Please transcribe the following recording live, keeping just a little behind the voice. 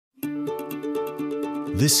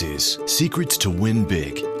This is Secrets to Win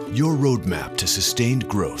Big, your roadmap to sustained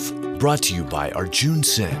growth. Brought to you by Arjun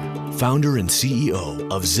Sen, founder and CEO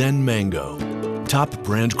of Zen Mango, top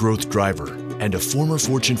brand growth driver, and a former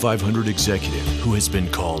Fortune 500 executive who has been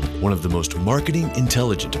called one of the most marketing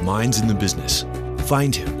intelligent minds in the business.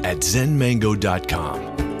 Find him at zenmango.com.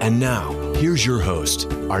 And now, here's your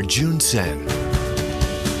host, Arjun Sen.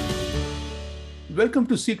 Welcome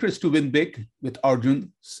to Secrets to Win Big with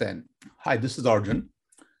Arjun Sen. Hi, this is Arjun.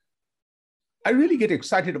 I really get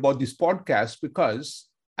excited about this podcast because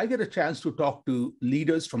I get a chance to talk to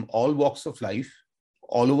leaders from all walks of life,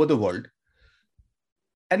 all over the world.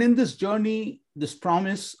 And in this journey, this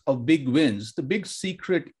promise of big wins, the big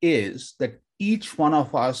secret is that each one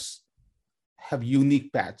of us have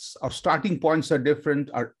unique paths. Our starting points are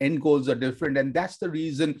different, our end goals are different, and that's the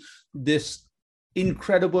reason this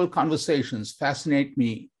incredible conversations fascinate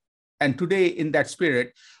me. And today, in that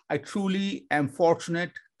spirit, I truly am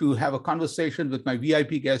fortunate to have a conversation with my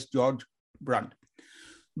VIP guest, George Brunt.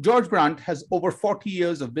 George Brunt has over 40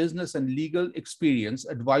 years of business and legal experience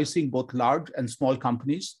advising both large and small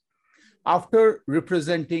companies. After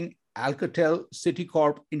representing Alcatel,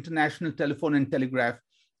 Citicorp, International Telephone and Telegraph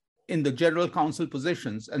in the general counsel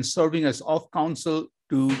positions and serving as off counsel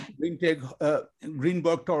to Greenberg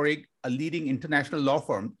Traurig, a leading international law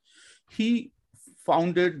firm, he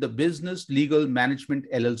founded the Business Legal Management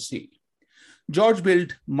LLC. George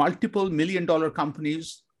built multiple million-dollar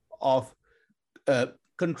companies of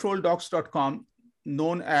ControlDocs.com,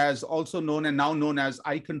 now known as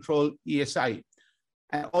iControl ESI,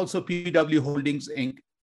 and also PW Holdings Inc.,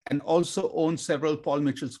 and also owns several Paul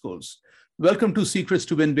Mitchell schools. Welcome to Secrets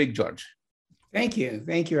to Win Big, George. Thank you.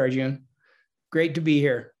 Thank you, Arjun. Great to be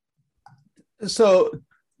here. So,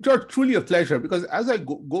 George, truly a pleasure, because as I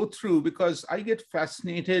go through, because I get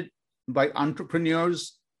fascinated by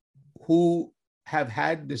entrepreneurs who have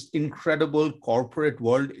had this incredible corporate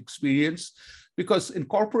world experience, because in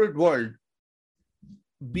corporate world,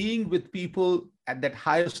 being with people at that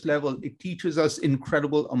highest level, it teaches us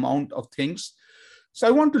incredible amount of things. So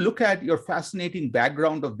I want to look at your fascinating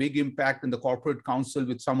background of big impact in the corporate council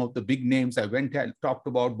with some of the big names I went and talked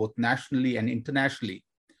about both nationally and internationally.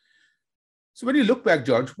 So when you look back,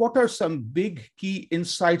 George, what are some big key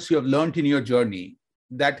insights you have learned in your journey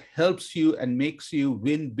that helps you and makes you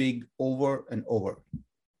win big over and over?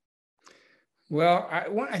 Well,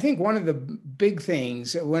 I think one of the big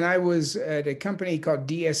things, when I was at a company called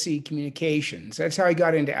DSC Communications, that's how I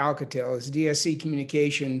got into Alcatel, is DSC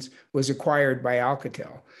Communications was acquired by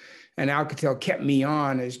Alcatel. And Alcatel kept me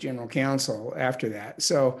on as general counsel after that.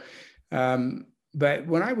 So, but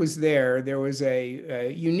when I was there, there was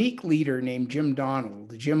a unique leader named Jim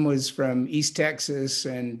Donald. Jim was from East Texas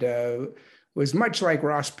and was much like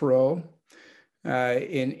Ross Perot.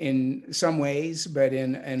 In some ways, but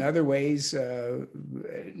in other ways,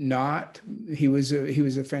 not. He was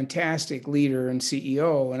a fantastic leader and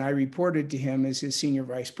CEO, and I reported to him as his senior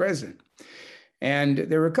vice president. And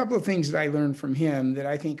there were a couple of things that I learned from him that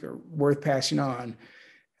I think are worth passing on.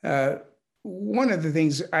 One of the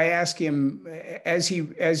things I asked him as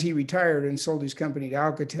he retired and sold his company to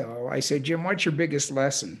Alcatel, I said, "Jim, what's your biggest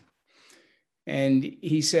lesson?" And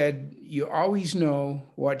he said, "You always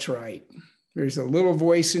know what's right. There's a little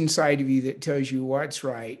voice inside of you that tells you what's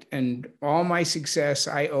right. And all my success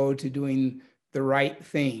I owe to doing the right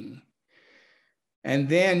thing." And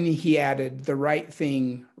then he added, "the right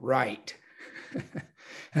thing right."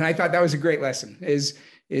 And I thought that was a great lesson, is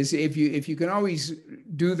if you can always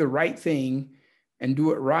do the right thing and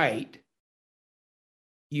do it right,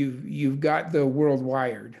 you've got the world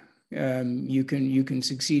wired. You can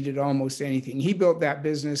succeed at almost anything. He built that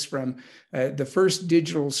business from the first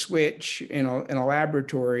digital switch in a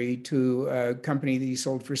laboratory to a company that he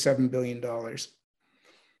sold for $7 billion.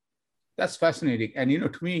 That's fascinating. And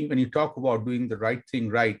to me, when you talk about doing the right thing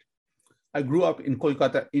right, I grew up in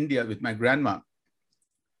Kolkata, India with my grandma.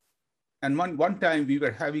 And one time we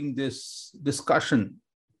were having this discussion,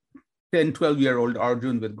 10, 12-year-old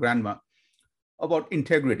Arjun with grandma, about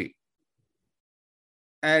integrity.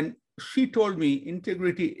 And she told me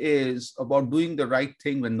integrity is about doing the right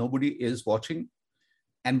thing when nobody is watching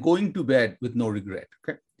and going to bed with no regret.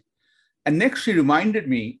 Okay. And next she reminded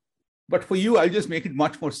me, but for you, I'll just make it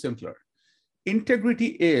much more simpler.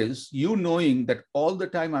 Integrity is you knowing that all the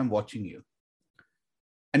time I'm watching you.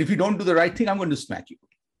 And if you don't do the right thing, I'm going to smack you.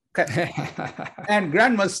 Okay. And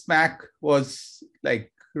grandma's smack was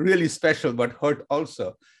like really special, but hurt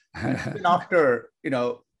also. And even after,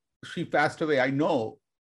 she passed away, I know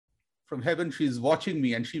from heaven, she's watching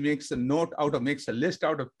me and she makes a list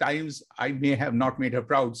out of times I may have not made her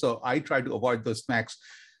proud. So I try to avoid those smacks.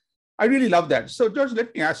 I really love that. So, George,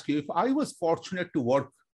 let me ask you, if I was fortunate to work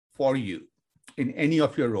for you in any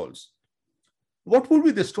of your roles, what would be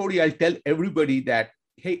the story I'll tell everybody that,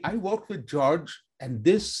 hey, I worked with George, and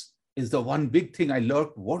this is the one big thing I learned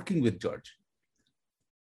working with George?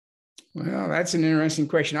 Well, that's an interesting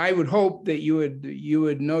question. I would hope that you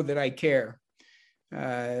would know that I care,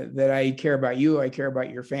 that I care about you, I care about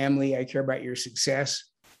your family, I care about your success.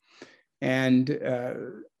 And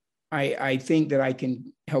I think that I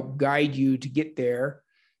can help guide you to get there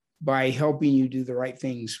by helping you do the right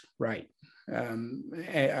things right.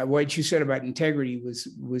 What you said about integrity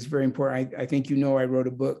was very important. I think I wrote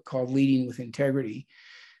a book called Leading with Integrity,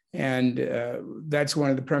 and that's one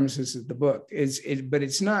of the premises of the book. But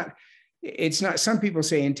it's not. Some people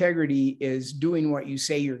say integrity is doing what you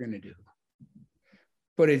say you're going to do,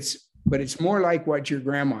 but it's more like what your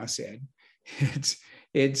grandma said.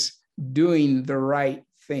 It's doing the right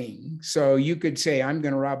thing. So you could say, I'm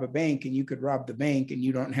going to rob a bank, and you could rob the bank and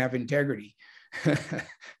you don't have integrity.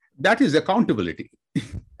 That is accountability.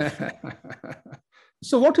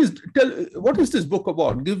 So what is this book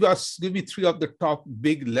about? Give me three of the top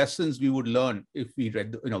big lessons we would learn if we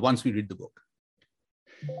read, once we read the book.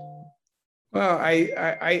 Well,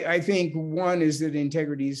 I think one is that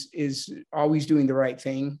integrity is always doing the right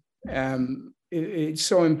thing. It's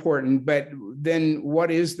so important, but then what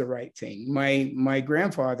is the right thing? My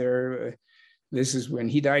grandfather, this is when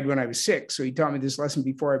he died when I was 6. So he taught me this lesson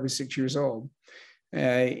before I was 6 years old.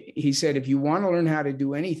 He said, if you want to learn how to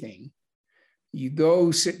do anything, you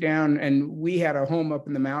go sit down, and we had a home up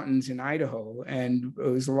in the mountains in Idaho, and it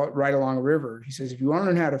was right along a river. He says, if you want to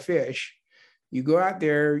learn how to fish, you go out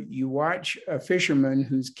there, you watch a fisherman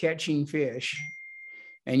who's catching fish,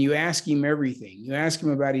 and you ask him everything. You ask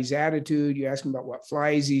him about his attitude. You ask him about what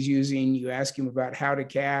flies he's using. You ask him about how to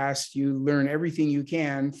cast. You learn everything you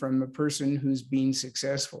can from a person who's being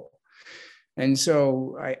successful. And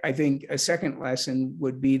so I think a second lesson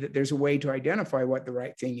would be that there's a way to identify what the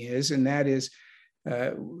right thing is. And that is,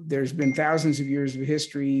 there's been thousands of years of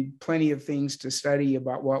history, plenty of things to study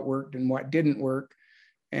about what worked and what didn't work.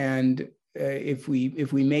 And if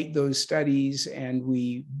we make those studies and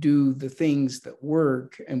we do the things that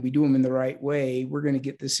work and we do them in the right way, we're going to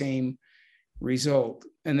get the same result.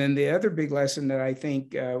 And then the other big lesson that I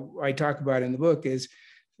think I talk about in the book is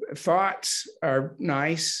thoughts are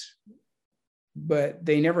nice, but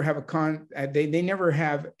they never have they never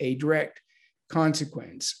have a direct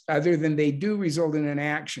consequence, other than they do result in an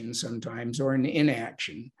action sometimes or an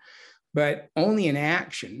inaction, but only an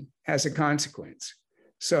action has a consequence.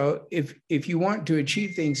 So if you want to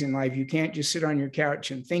achieve things in life, you can't just sit on your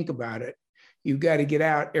couch and think about it. You've got to get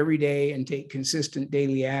out every day and take consistent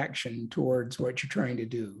daily action towards what you're trying to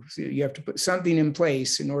do. So you have to put something in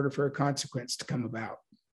place in order for a consequence to come about.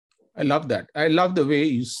 I love that. I love the way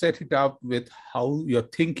you set it up with how your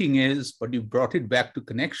thinking is, but you brought it back to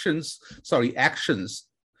actions.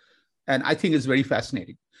 And I think it's very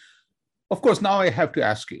fascinating. Of course, now I have to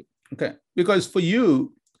ask you, okay, because for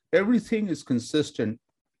you, everything is consistent.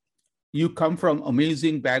 You come from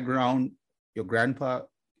amazing background. Your grandpa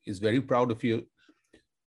is very proud of you.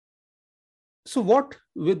 So what,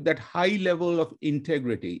 with that high level of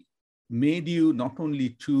integrity, made you not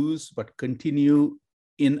only choose, but continue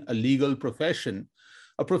in a legal profession,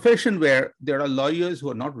 a profession where there are lawyers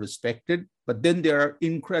who are not respected, but then there are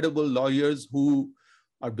incredible lawyers who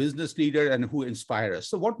are business leaders and who inspire us.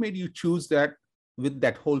 So what made you choose that with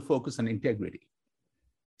that whole focus on integrity?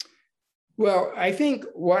 Well, I think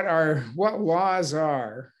what laws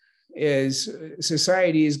are is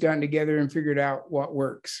society has gotten together and figured out what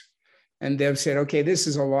works. And they've said, okay, this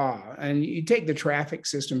is a law. And you take the traffic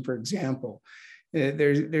system, for example.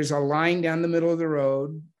 There's a line down the middle of the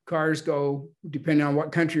road. Cars go, depending on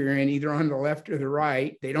what country you're in, either on the left or the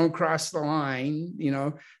right. They don't cross the line,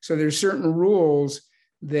 So there's certain rules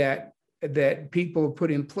that people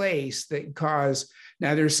put in place that cause.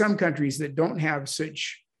 Now, there's some countries that don't have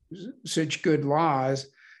such good laws,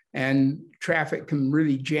 and traffic can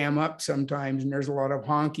really jam up sometimes, and there's a lot of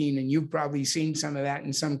honking, and you've probably seen some of that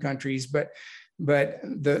in some countries. But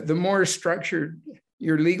the more structured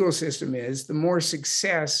your legal system is, the more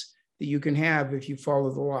success that you can have if you follow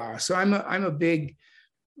the law. So I'm a big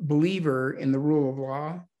believer in the rule of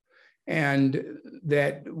law, and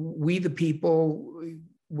that we the people,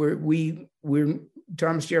 we're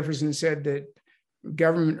Thomas Jefferson said that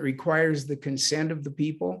government requires the consent of the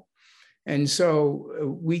people. And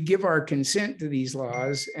so we give our consent to these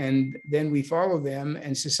laws, and then we follow them,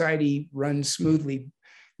 and society runs smoothly.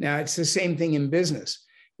 Now, it's the same thing in business.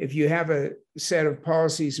 If you have a set of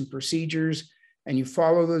policies and procedures and you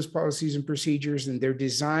follow those policies and procedures, and they're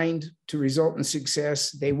designed to result in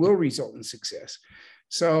success, they will result in success.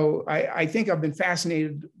 So I think I've been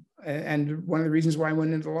fascinated, and one of the reasons why I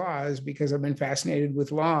went into law is because I've been fascinated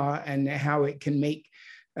with law and how it can make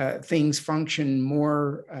things function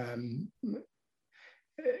more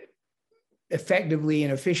effectively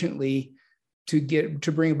and efficiently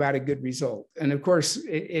to bring about a good result. And of course,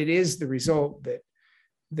 it is the result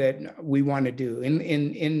that we want to do.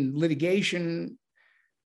 In litigation,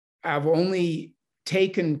 I've only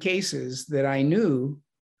taken cases that I knew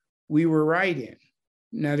we were right in.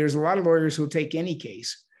 Now, there's a lot of lawyers who'll take any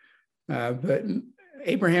case, but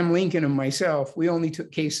Abraham Lincoln and myself, we only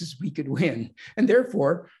took cases we could win. And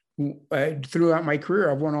therefore, throughout my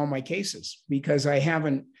career, I've won all my cases because I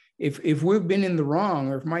haven't, if we've been in the wrong,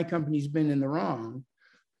 or if my company's been in the wrong,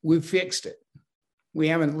 we've fixed it. We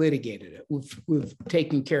haven't litigated it. We've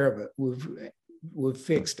taken care of it. We've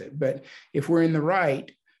fixed it. But if we're in the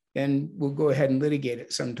right, then we'll go ahead and litigate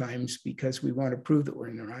it sometimes because we want to prove that we're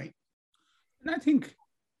in the right. And I think,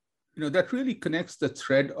 that really connects the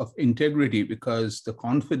thread of integrity, because the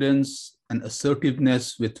confidence and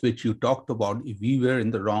assertiveness with which you talked about, if we were in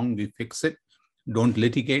the wrong, we fix it, don't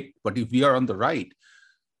litigate. But if we are on the right,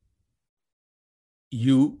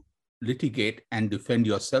 you litigate and defend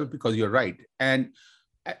yourself because you're right. And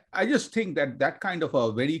I just think that kind of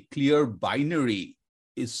a very clear binary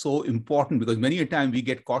is so important, because many a time we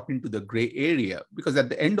get caught into the gray area, because at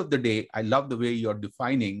the end of the day, I love the way you're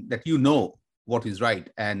defining that what is right.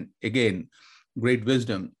 And again, great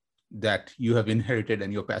wisdom that you have inherited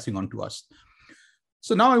and you're passing on to us.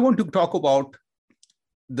 So now I want to talk about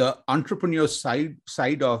the entrepreneur side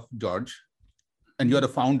of George. And you're the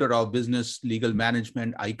founder of Business Legal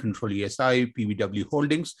Management, iControl ESI, PBW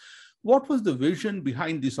Holdings. What was the vision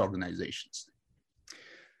behind these organizations?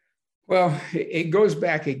 Well, it goes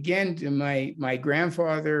back again to my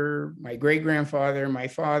grandfather, my great-grandfather, my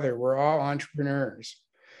father were all entrepreneurs.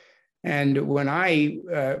 And when I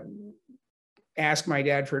asked my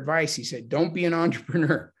dad for advice, he said, don't be an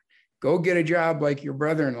entrepreneur. Go get a job like your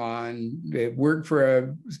brother-in-law and work for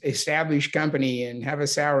an established company and have a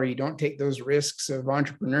salary. Don't take those risks of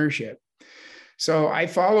entrepreneurship. So I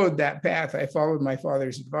followed that path. I followed my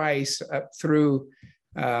father's advice up through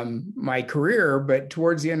my career. But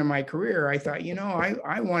towards the end of my career, I thought,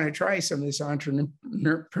 I want to try some of this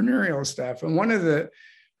entrepreneurial stuff. And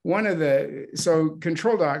so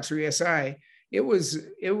Control Docs or ESI, there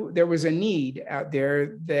was a need out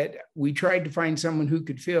there that we tried to find someone who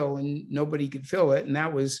could fill, and nobody could fill it. And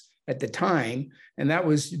that was at the time, and that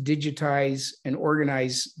was to digitize and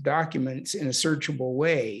organize documents in a searchable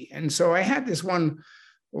way. And so I had this one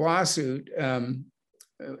lawsuit.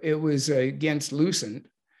 It was against Lucent,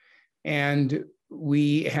 and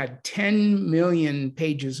we had 10 million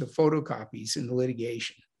pages of photocopies in the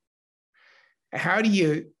litigation. How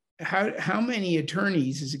many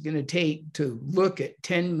attorneys is it going to take to look at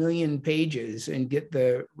 10 million pages and get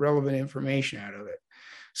the relevant information out of it?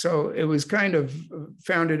 So it was kind of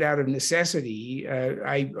founded out of necessity.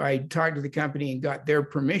 I talked to the company and got their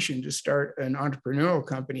permission to start an entrepreneurial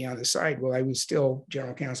company on the side while I was still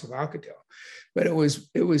general counsel of Alcatel. But it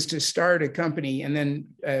was to start a company, and then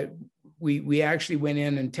we actually went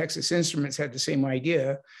in, and Texas Instruments had the same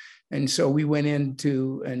idea. And so we went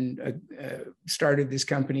into and started this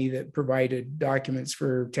company that provided documents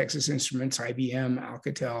for Texas Instruments, IBM,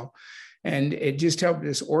 Alcatel. And it just helped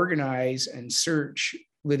us organize and search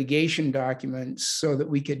litigation documents so that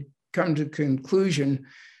we could come to conclusion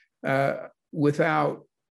without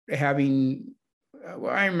having,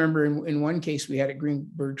 I remember in one case we had at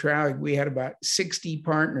Greenberg Traurig, we had about 60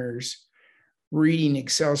 partners reading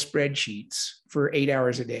Excel spreadsheets for 8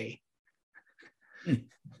 hours a day.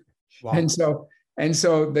 Wow. And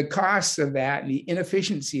so the costs of that and the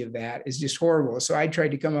inefficiency of that is just horrible. So I tried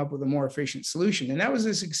to come up with a more efficient solution, and that was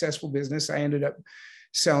a successful business. I ended up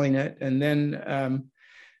selling it, and then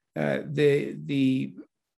the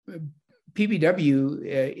PBW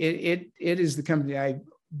it is the company I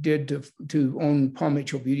did to own Paul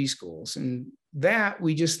Mitchell Beauty Schools, and that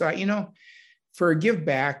we just thought, for a give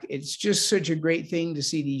back, it's just such a great thing to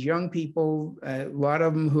see these young people, a lot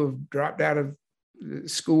of them who have dropped out of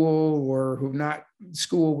school or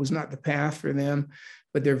school was not the path for them,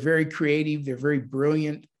 but they're very creative. They're very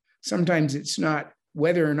brilliant. Sometimes it's not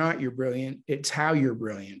whether or not you're brilliant, it's how you're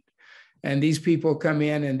brilliant. And these people come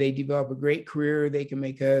in and they develop a great career. They can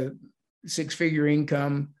make a 6-figure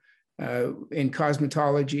income in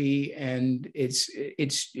cosmetology. And it's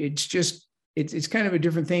kind of a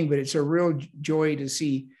different thing, but it's a real joy to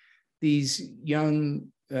see these young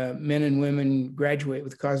men and women graduate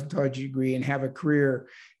with a cosmetology degree and have a career,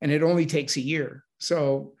 and it only takes a year.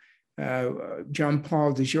 So John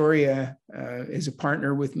Paul DeJoria is a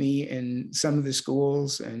partner with me in some of the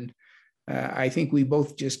schools, and I think we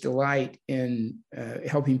both just delight in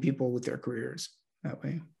helping people with their careers that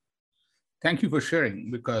way. Thank you for sharing,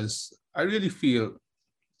 because I really feel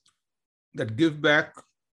that give back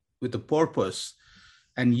with a purpose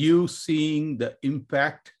and you seeing the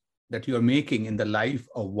impact that you're making in the life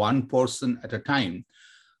of one person at a time,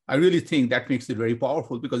 I really think that makes it very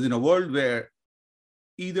powerful, because in a world where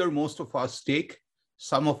either most of us take,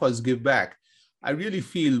 some of us give back, I really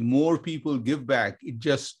feel more people give back. It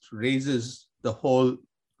just raises the whole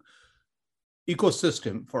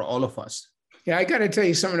ecosystem for all of us. Yeah, I got to tell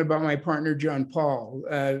you something about my partner, John Paul.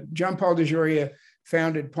 John Paul DeJoria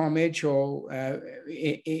founded Paul Mitchell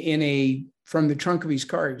from the trunk of his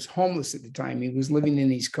car. He was homeless at the time. He was living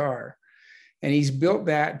in his car. And he's built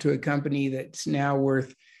that to a company that's now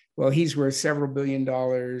worth, well, he's worth several $billion,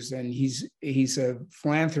 and he's a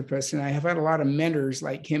philanthropist. And I have had a lot of mentors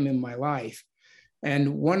like him in my life.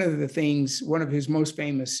 And one of his most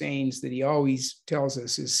famous sayings that he always tells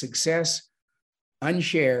us is, success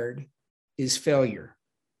unshared is failure.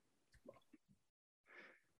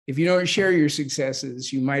 If you don't share your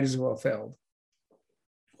successes, you might as well have failed.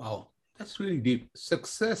 Wow, that's really deep.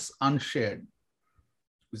 Success unshared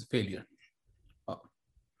is failure. Wow.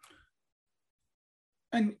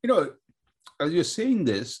 And, as you're saying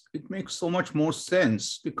this, it makes so much more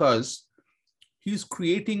sense, because he's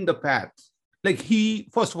creating the path. Like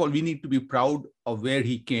first of all, we need to be proud of where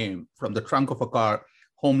he came from, the trunk of a car,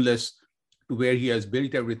 homeless, to where he has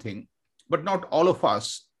built everything. But not all of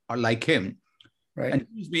us are like him. Right. And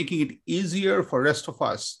he's making it easier for the rest of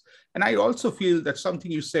us. And I also feel that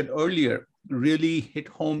something you said earlier really hit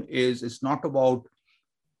home is, it's not about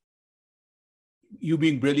you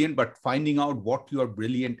being brilliant, but finding out what you are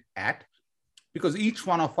brilliant at. Because each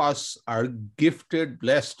one of us are gifted,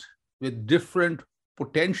 blessed with different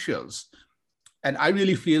potentials. And I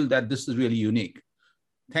really feel that this is really unique.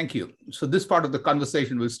 Thank you. So this part of the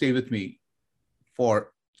conversation will stay with me forever.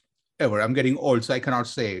 I'm getting old, so I cannot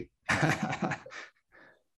say.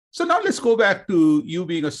 So now let's go back to you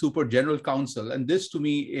being a super general counsel. And this to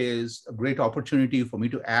me is a great opportunity for me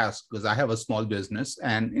to ask, because I have a small business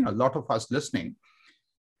and a lot of us listening.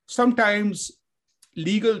 Sometimes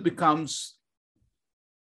legal becomes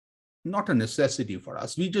not a necessity for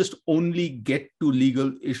us. We just only get to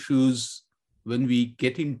legal issues when we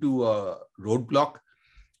get into a roadblock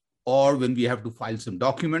or when we have to file some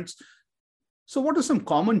documents. So what are some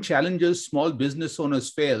common challenges small business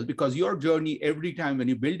owners face? Because your journey, every time when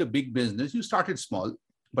you build a big business, you started small,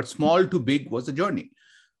 but small to big was a journey.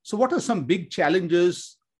 So what are some big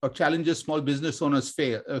challenges small business owners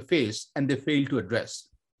face and they fail to address?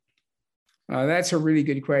 That's a really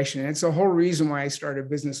good question. It's the whole reason why I started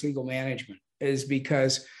Business Legal Management, is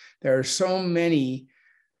because there are so many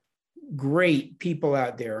great people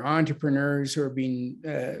out there, entrepreneurs who are being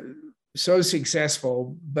so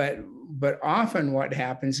successful, but often what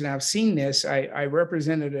happens, and I've seen this, I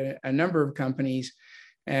represented a number of companies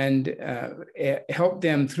and helped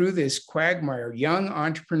them through this quagmire, young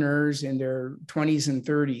entrepreneurs in their 20s and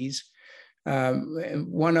 30s.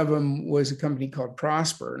 One of them was a company called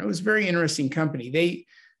Prosper, and it was a very interesting company.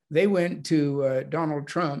 They went to Donald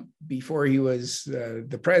Trump before he was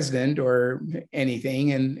the president or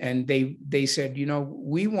anything, and they said,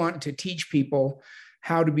 we want to teach people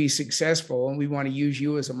how to be successful, and we want to use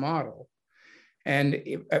you as a model. And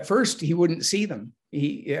at first, he wouldn't see them.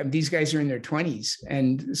 These guys are in their 20s,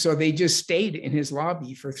 and so they just stayed in his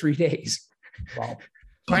lobby for 3 days. Wow.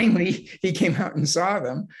 Finally, he came out and saw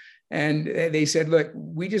them. And they said, look,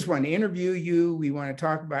 we just want to interview you. We want to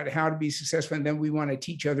talk about how to be successful. And then we want to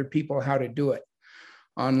teach other people how to do it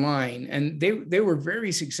online. And they were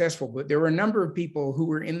very successful, but there were a number of people who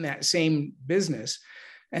were in that same business.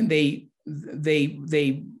 And they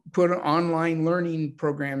put online learning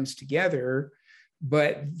programs together,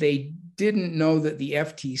 but they didn't know that the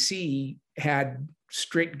FTC had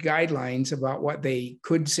strict guidelines about what they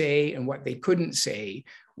could say and what they couldn't say,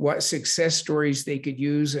 what success stories they could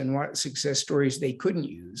use and what success stories they couldn't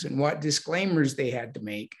use, and what disclaimers they had to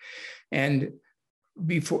make. And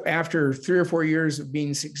after 3 or 4 years of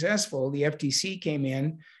being successful, the FTC came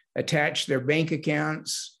in, attached their bank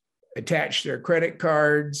accounts, attached their credit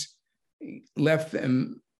cards, left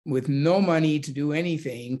them with no money to do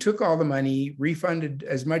anything, took all the money, refunded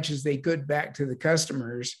as much as they could back to the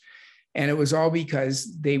customers. And it was all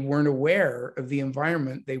because they weren't aware of the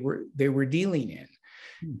environment they were dealing in.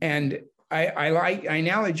 And I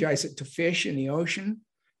analogize it to fish in the ocean.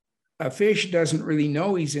 a fish doesn't really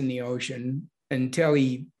know he's in the ocean until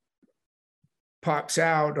he pops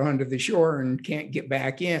out onto the shore and can't get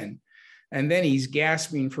back in. And then he's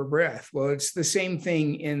gasping for breath. Well, it's the same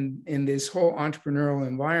thing in this whole entrepreneurial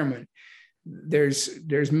environment.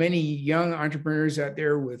 There's many young entrepreneurs out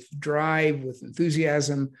there with drive, with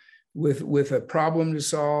enthusiasm, with a problem to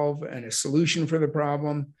solve and a solution for the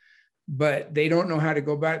problem, but they don't know how to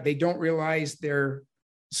go about it. They don't realize they're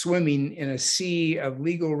swimming in a sea of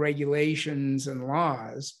legal regulations and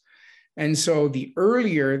laws. And so the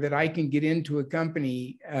earlier that I can get into a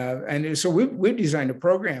company, and so we've designed a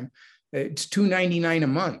program. It's $299 a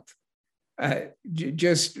month,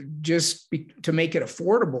 just to make it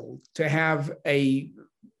affordable to have a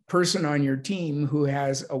person on your team who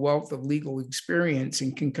has a wealth of legal experience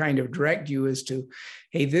and can kind of direct you as to,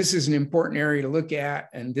 hey, this is an important area to look at,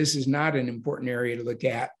 and this is not an important area to look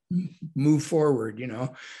at. Move forward, you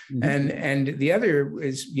know. Mm-hmm. And the other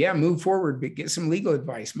is, move forward, but get some legal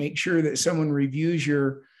advice. Make sure that someone reviews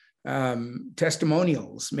your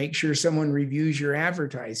testimonials. Make sure someone reviews your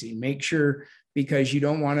advertising. Make sure, because you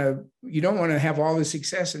don't want to have all the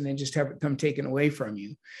success and then just have it come taken away from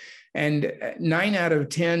you. And 9 out of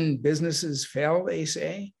 10 businesses fail, they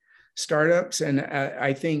say, startups. And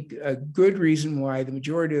I think a good reason why the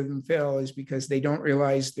majority of them fail is because they don't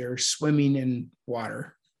realize they're swimming in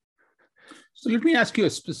water. So let me ask you a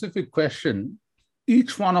specific question.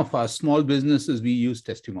 Each one of us, small businesses, we use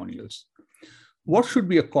testimonials. What should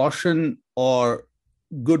be a caution or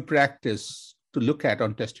good practice to look at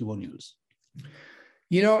on testimonials?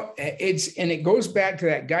 You know, it goes back to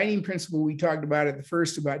that guiding principle we talked about at the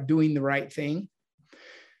first about doing the right thing.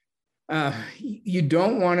 You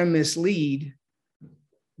don't want to mislead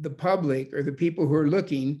the public or the people who are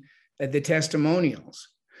looking at the testimonials.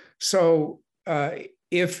 So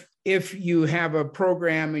if you have a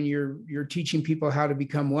program and you're teaching people how to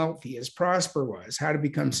become wealthy, as Prosper was, how to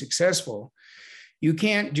become successful, you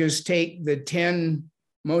can't just take the 10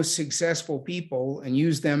 most successful people and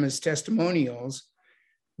use them as testimonials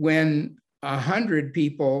when 100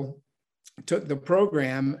 people took the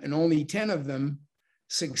program and only 10 of them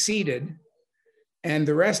succeeded, and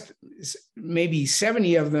the rest, maybe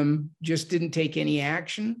 70 of them, just didn't take any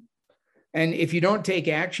action. And if you don't take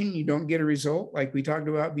action, you don't get a result, like we talked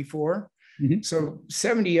about before. Mm-hmm. So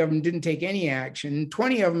 70 of them didn't take any action.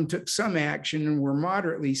 20 of them took some action and were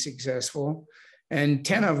moderately successful. And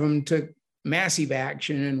 10 of them took massive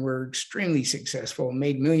action and were extremely successful and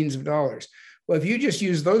made millions of dollars. Well, if you just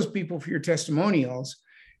use those people for your testimonials,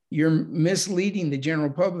 you're misleading the general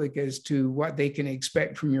public as to what they can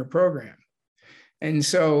expect from your program. And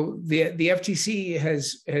so the FTC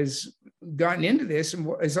has gotten into this,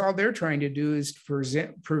 and is all they're trying to do is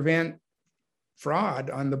prevent fraud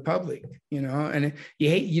on the public, you know. And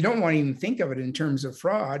you don't want to even think of it in terms of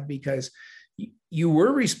fraud, because you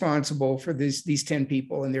were responsible for these 10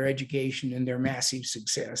 people and their education and their massive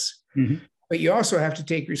success. Mm-hmm. But you also have to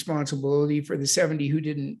take responsibility for the 70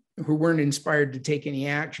 who weren't inspired to take any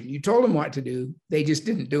action. You told them what to do, they just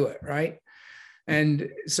didn't do it, right? And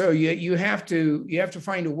so you have to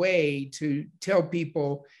find a way to tell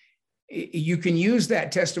people you can use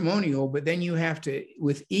that testimonial, but then you have to,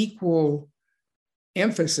 with equal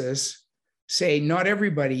emphasis, say not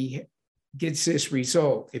everybody gets this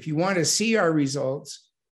result. If you want to see our results,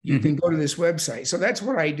 you can go to this website. So that's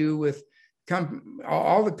what I do with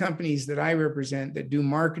all the companies that I represent that do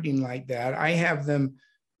marketing like that. I have them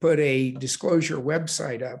put a disclosure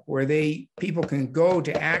website up where people can go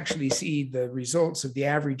to actually see the results of the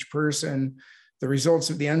average person, the results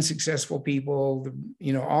of the unsuccessful people,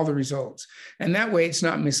 all the results. And that way it's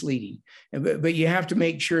not misleading. But you have to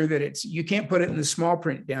make sure that you can't put it in the small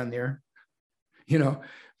print down there,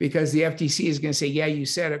 because the FTC is going to say, yeah, you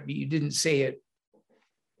said it, but you didn't say it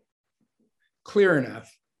clear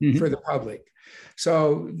enough for the public.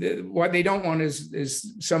 So what they don't want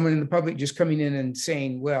is someone in the public just coming in and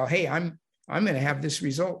saying, well, hey, I'm going to have this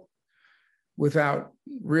result, without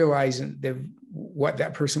realizing what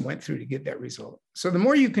that person went through to get that result. So the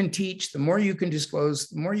more you can teach, the more you can disclose,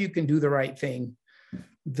 the more you can do the right thing,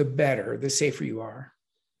 the better, the safer you are.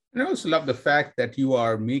 And I also love the fact that you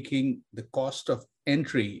are making the cost of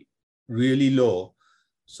entry really low.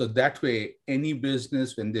 So that way, any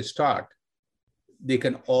business, when they start, they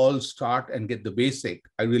can all start and get the basic.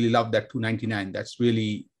 I really love that $299. That's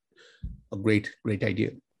really a great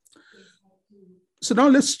idea. So now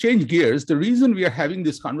let's change gears. The reason we are having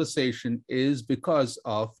this conversation is because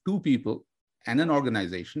of two people and an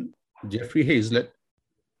organization, Jeffrey Hayzlett,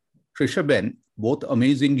 Trisha Ben, both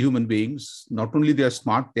amazing human beings. Not only they're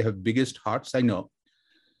smart, they have biggest hearts, I know,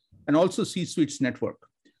 and also C-Suites Network.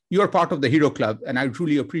 you're part of the Hero Club, and I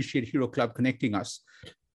truly appreciate Hero Club connecting us.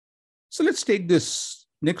 So let's take this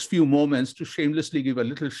next few moments to shamelessly give a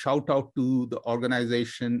little shout out to the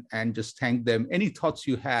organization and just thank them. Any thoughts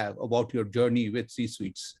you have about your journey with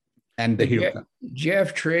C-Suites and the Hero Club?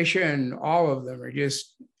 Jeff, Tricia, and all of them are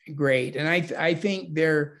just great. And I think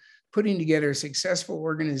they're putting together a successful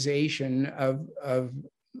organization of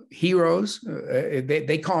heroes.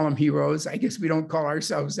 They call them heroes. I guess we don't call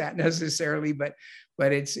ourselves that necessarily, but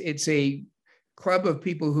it's a club of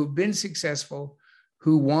people who've been successful,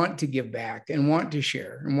 who want to give back and want to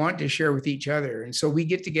share with each other. And so we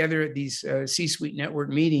get together at these C-Suite network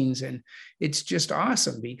meetings, and it's just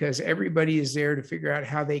awesome because everybody is there to figure out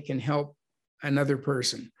how they can help another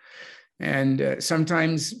person. And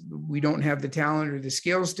sometimes we don't have the talent or the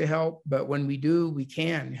skills to help, but when we do, we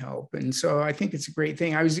can help. And so I think it's a great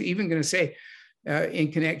thing. I was even going to say,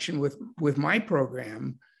 in connection with my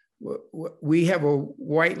program, we have a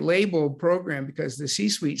white label program because the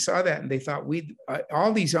C-Suite saw that and they thought,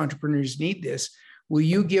 all these entrepreneurs need this. Will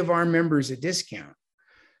you give our members a discount?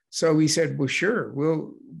 So we said, well, sure,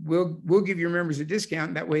 we'll give your members a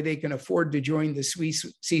discount. That way they can afford to join the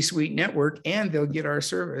C-Suite network and they'll get our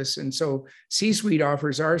service. And so C-Suite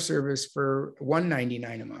offers our service for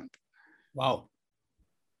 $199 a month. Wow.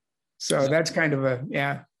 So that's kind of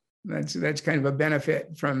that's kind of a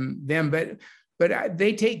benefit from them. But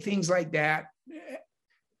they take things like that,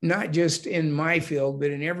 not just in my field,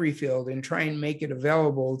 but in every field, and try and make it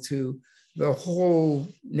available to the whole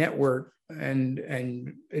network.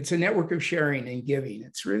 And it's a network of sharing and giving.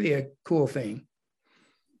 It's really a cool thing.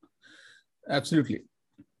 Absolutely.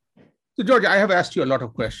 So, George, I have asked you a lot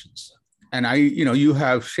of questions, and you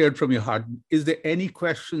have shared from your heart. Is there any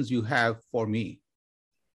questions you have for me?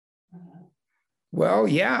 Well,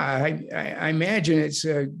 yeah, I imagine it's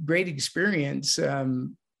a great experience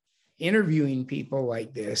interviewing people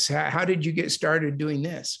like this. How did you get started doing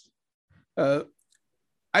this?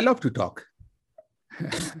 I love to talk.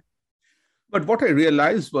 But what I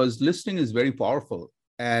realized was listening is very powerful.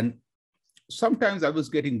 And sometimes I was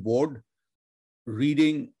getting bored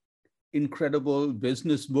reading incredible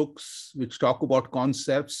business books which talk about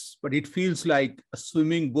concepts, but it feels like a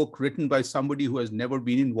swimming book written by somebody who has never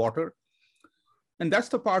been in water. And that's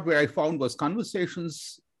the part where I found was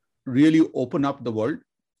conversations really open up the world.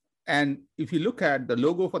 And if you look at the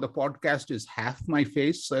logo for the podcast is half my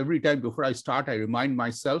face. So every time before I start, I remind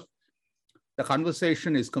myself the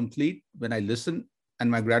conversation is complete when I listen.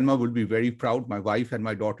 And my grandma would be very proud, my wife and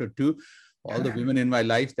my daughter too, all the women in my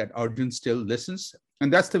life, that Arjun still listens.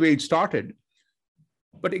 And that's the way it started.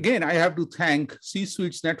 But again, I have to thank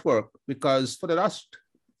C-Suites Network because for the last,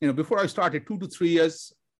 before I started 2 to 3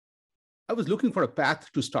 years, I was looking for a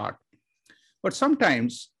path to start. But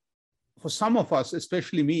sometimes for some of us,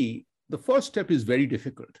 especially me, the first step is very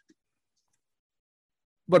difficult.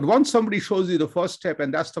 But once somebody shows you the first step,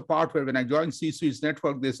 and that's the part where when I joined C-Suites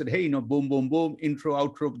Network, they said, hey, boom, boom, boom, intro,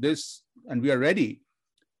 outro, this, and we are ready.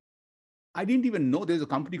 I didn't even know there's a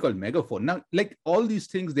company called Megaphone. Now, like all these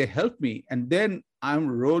things, they helped me. And then I'm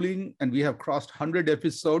rolling and we have crossed 100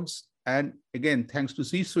 episodes. And again, thanks to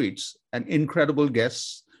C-Suites and incredible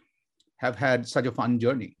guests have had such a fun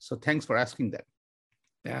journey. So thanks for asking that.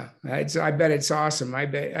 Yeah, I bet it's awesome. I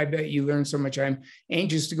bet you learn so much. I'm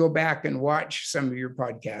anxious to go back and watch some of your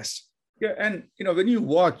podcasts. Yeah, and when you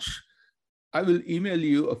watch, I will email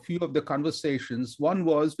you a few of the conversations. One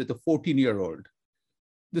was with a 14-year-old.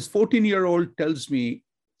 This 14-year-old tells me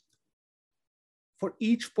for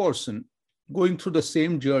each person going through the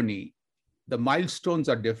same journey, the milestones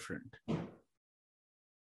are different.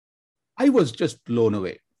 I was just blown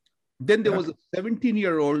away. Then there was a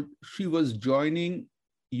 17-year-old. She was joining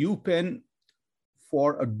UPenn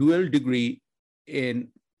for a dual degree in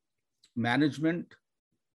management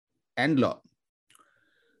and law.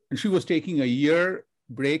 And she was taking a year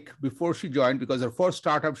break before she joined because her first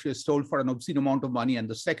startup she was sold for an obscene amount of money and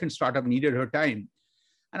the second startup needed her time.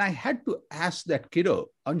 And I had to ask that kiddo,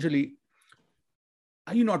 Anjali,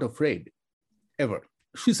 are you not afraid ever?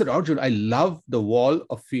 She said, Arjun, I love the wall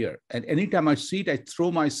of fear. And anytime I see it, I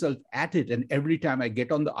throw myself at it. And every time I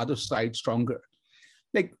get on the other side stronger.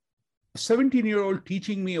 Like a 17-year-old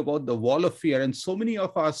teaching me about the wall of fear. And so many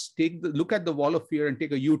of us look at the wall of fear and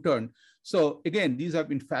take a U-turn. So again, these have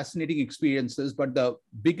been fascinating experiences. But the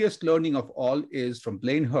biggest learning of all is from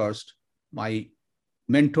Blaine Hurst, my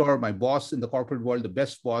mentor, my boss in the corporate world, the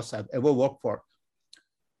best boss I've ever worked for.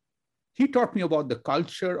 He taught me about the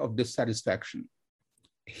culture of dissatisfaction.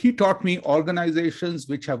 He taught me organizations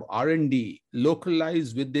which have R&D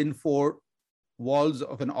localized within 4 walls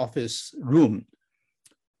of an office room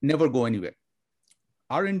never go anywhere.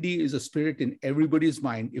 R&D is a spirit in everybody's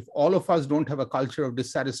mind. If all of us don't have a culture of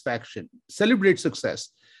dissatisfaction, celebrate success.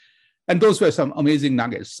 And those were some amazing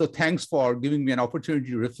nuggets. So thanks for giving me an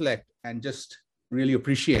opportunity to reflect and just really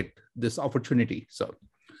appreciate this opportunity. So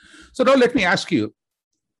now let me ask you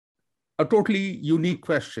a totally unique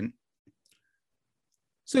question.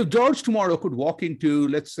 So if George tomorrow could walk into,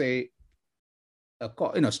 let's say,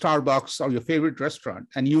 Starbucks or your favorite restaurant,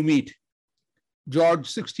 and you meet George,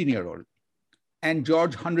 16-year-old, and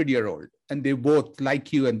George, 100-year-old, and they both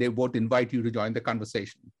like you and they both invite you to join the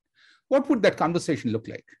conversation, what would that conversation look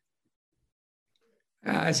like?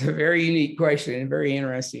 That's a very unique question and very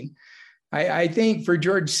interesting. I think for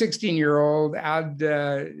George, 16-year-old,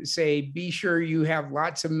 I'd say, be sure you have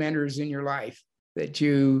lots of mentors in your life that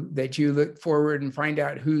you look forward and find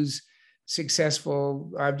out who's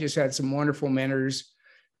successful. I've just had some wonderful mentors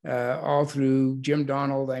all through Jim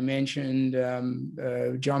Donald, I mentioned,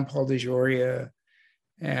 John Paul DeJoria,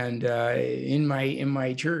 and in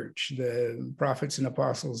my church, the prophets and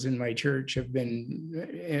apostles in my church have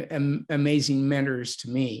been amazing mentors to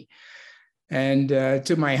me. And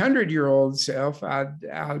to my 100-year-old self,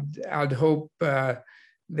 I'd hope that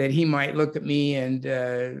he might look at me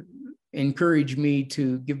and encourage me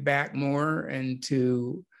to give back more and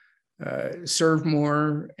to serve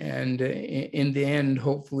more. And in the end,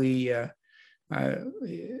 hopefully,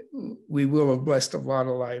 we will have blessed a lot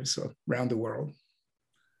of lives around the world.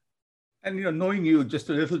 And knowing you just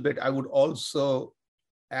a little bit, I would also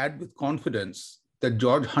add with confidence that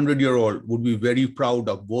George, 100-year-old, would be very proud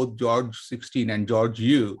of both George, 16, and George,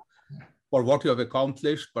 you, for what you have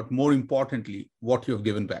accomplished, but more importantly, what you have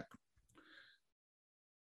given back.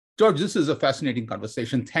 George, this is a fascinating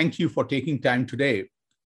conversation. Thank you for taking time today.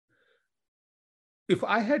 If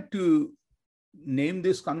I had to name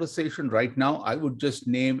this conversation right now, I would just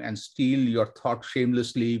name and steal your thought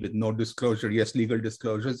shamelessly with no disclosure. Yes, legal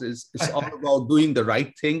disclosures. It's all about doing the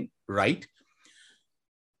right thing right.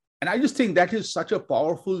 And I just think that is such a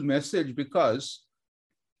powerful message, because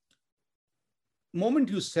the moment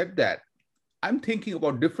you said that, I'm thinking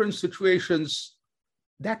about different situations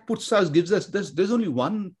that gives us, there's only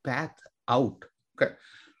one path out. Okay.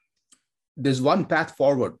 There's one path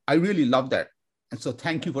forward. I really love that. And so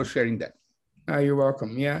thank you for sharing that. You're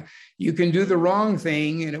welcome. Yeah. You can do the wrong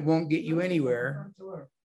thing and it won't get you anywhere,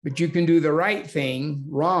 but you can do the right thing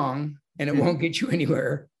wrong and it won't get you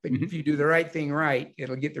anywhere. But if you do the right thing right,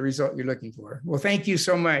 it'll get the result you're looking for. Well, thank you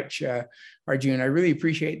so much, Arjun. I really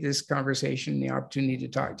appreciate this conversation and the opportunity to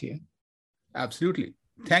talk to you. Absolutely.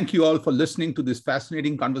 Thank you all for listening to these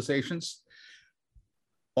fascinating conversations.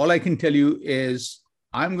 All I can tell you is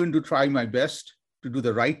I'm going to try my best to do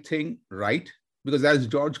the right thing right, because as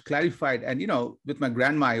George clarified, and with my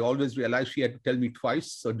grandma, I always realized she had to tell me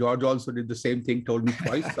twice. So George also did the same thing, told me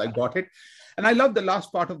twice. I got it. And I love the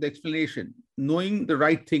last part of the explanation. Knowing the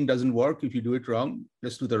right thing doesn't work if you do it wrong.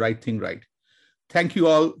 Let's do the right thing right. Thank you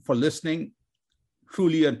all for listening.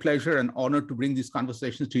 Truly a pleasure and honor to bring these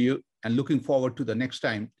conversations to you, and looking forward to the next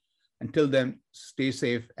time. Until then, stay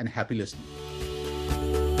safe and happy listening.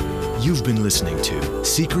 You've been listening to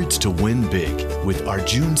Secrets to Win Big with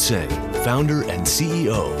Arjun Sen, founder and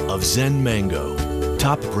CEO of Zen Mango,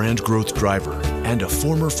 top brand growth driver, and a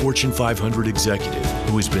former Fortune 500 executive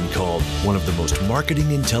who has been called one of the most marketing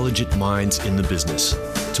intelligent minds in the business.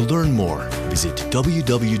 To learn more, visit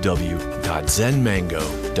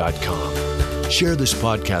www.zenmango.com. Share this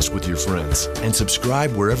podcast with your friends and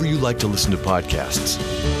subscribe wherever you like to listen to podcasts.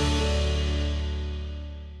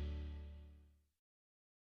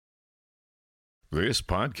 This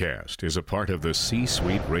podcast is a part of the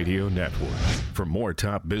C-Suite Radio Network. For more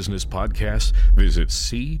top business podcasts, visit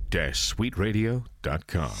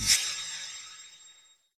c-suiteradio.com.